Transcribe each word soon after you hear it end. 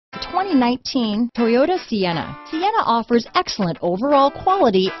2019 Toyota Sienna. Sienna offers excellent overall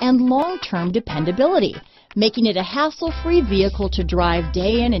quality and long-term dependability, making it a hassle-free vehicle to drive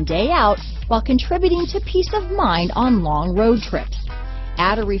day in and day out while contributing to peace of mind on long road trips.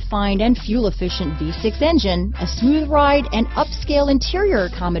 Add a refined and fuel-efficient V6 engine, a smooth ride, and upscale interior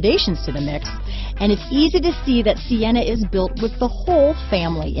accommodations to the mix, and it's easy to see that Sienna is built with the whole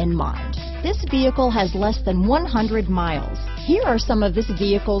family in mind. This vehicle has less than 100 miles. Here are some of this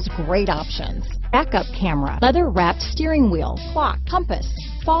vehicle's great options: backup camera, leather-wrapped steering wheel, clock, compass,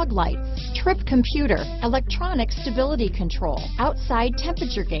 fog lights, trip computer, electronic stability control, outside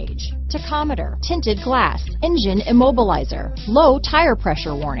temperature gauge, tachometer, tinted glass, engine immobilizer, low tire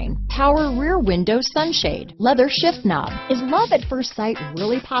pressure warning, power rear window sunshade, leather shift knob. Is love at first sight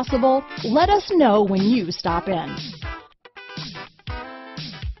really possible? Let us know when you stop in.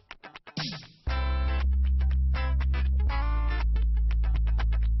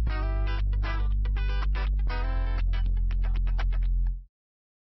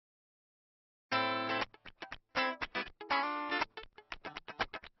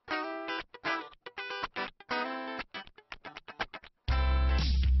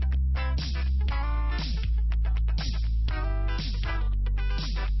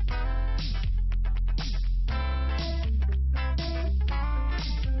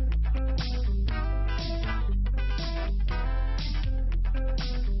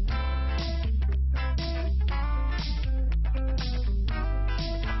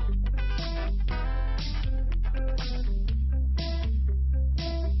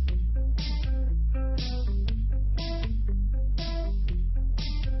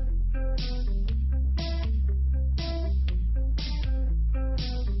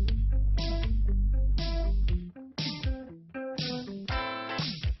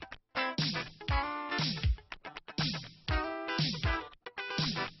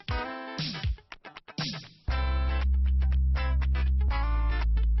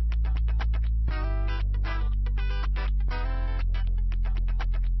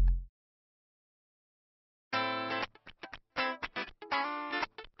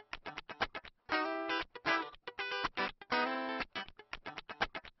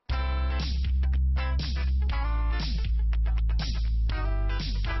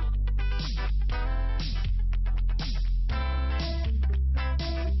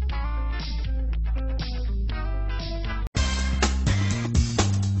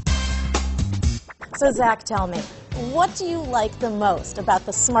 So Zach, tell me, what do you like the most about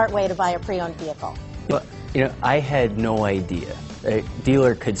the smart way to buy a pre-owned vehicle? Well, I had no idea a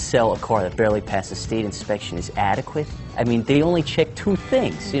dealer could sell a car that barely passed a state inspection is adequate. I mean, they only check two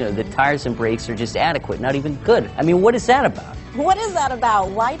things. The tires and brakes are just adequate, not even good. I mean, what is that about? What is that about?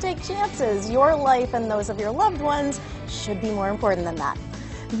 Why take chances? Your life and those of your loved ones should be more important than that.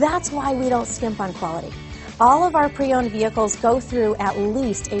 That's why we don't skimp on quality. All of our pre-owned vehicles go through at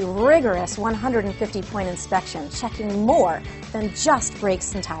least a rigorous 150-point inspection, checking more than just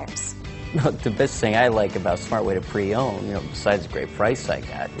brakes and tires. The best thing I like about Smart Way to Pre-Own, besides the great price I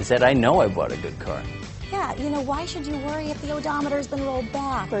got, is that I know I bought a good car. Yeah, why should you worry if the odometer's been rolled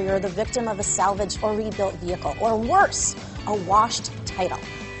back, or you're the victim of a salvaged or rebuilt vehicle, or worse, a washed title?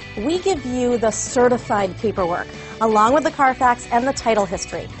 We give you the certified paperwork, along with the Carfax and the title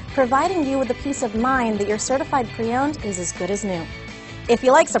history, providing you with the peace of mind that your certified pre-owned is as good as new. If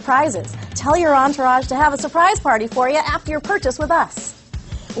you like surprises, tell your entourage to have a surprise party for you after your purchase with us.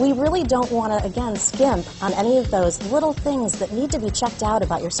 We really don't want to, again, skimp on any of those little things that need to be checked out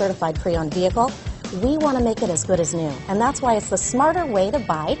about your certified pre-owned vehicle. We want to make it as good as new, and that's why it's the smarter way to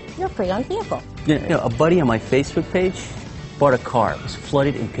buy your pre-owned vehicle. A buddy on my Facebook page bought a car. It was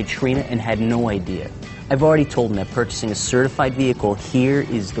flooded in Katrina and had no idea. I've already told him that purchasing a certified vehicle here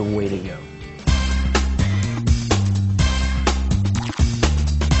is the way to go.